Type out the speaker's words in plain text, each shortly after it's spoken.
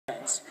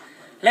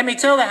Let me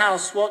tell the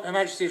House what Her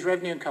Majesty's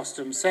Revenue and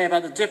Customs say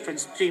about the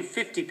difference between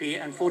 50p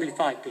and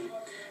 45p.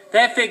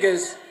 Their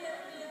figures...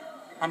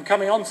 I'm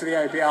coming on to the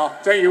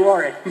OBR, don't you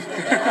worry.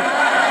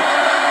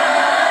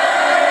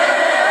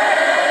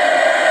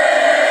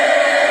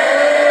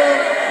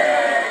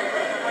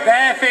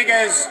 Their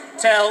figures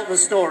tell the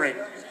story.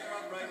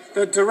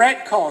 The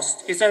direct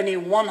cost is only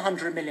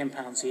 £100 million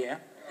a year.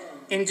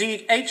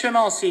 Indeed,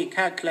 HMRC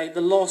calculate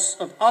the loss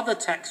of other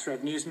tax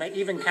revenues may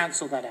even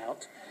cancel that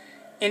out.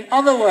 In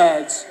other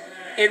words,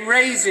 it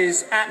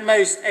raises at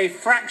most a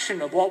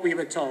fraction of what we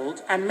were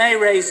told and may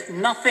raise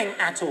nothing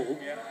at all.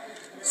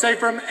 So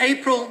from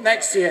April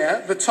next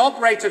year, the top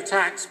rate of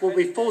tax will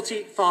be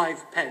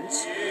 45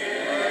 pence.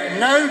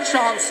 No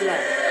Chancellor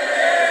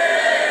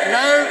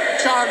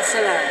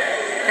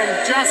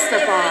can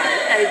justify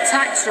a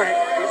tax rate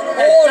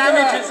that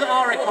damages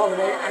our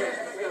economy.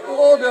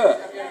 Order!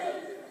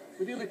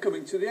 We're nearly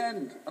coming to the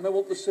end, and I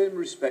want the same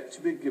respect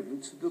to be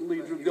given to the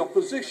Leader of the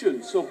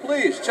Opposition. So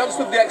please,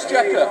 Chancellor of the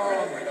Exchequer.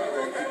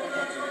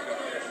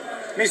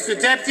 Mr.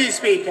 Deputy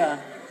Speaker,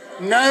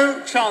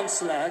 no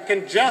Chancellor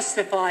can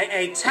justify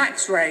a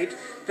tax rate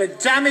that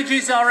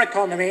damages our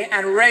economy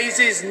and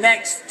raises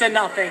next to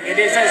nothing. It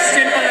is as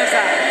simple as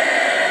that.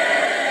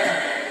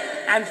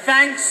 And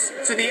thanks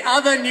to the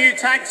other new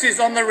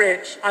taxes on the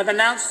rich I've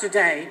announced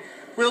today,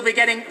 we'll be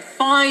getting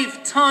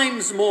 5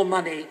 times more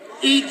money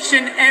each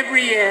and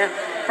every year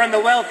from the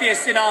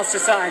wealthiest in our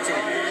society.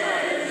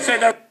 So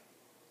the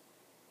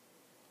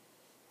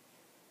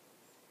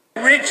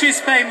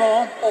richest pay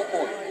more.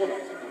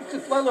 Mr.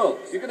 Flello,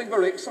 you're getting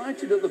very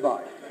excited at the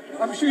back.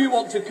 I'm sure you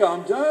want to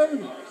calm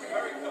down.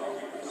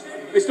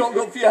 It's not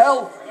good for your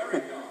health.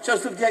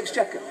 Chancellor of the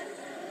Exchequer.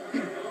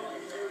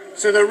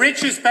 So the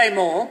richest pay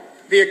more,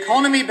 the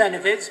economy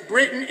benefits,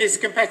 Britain is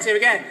competitive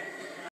again.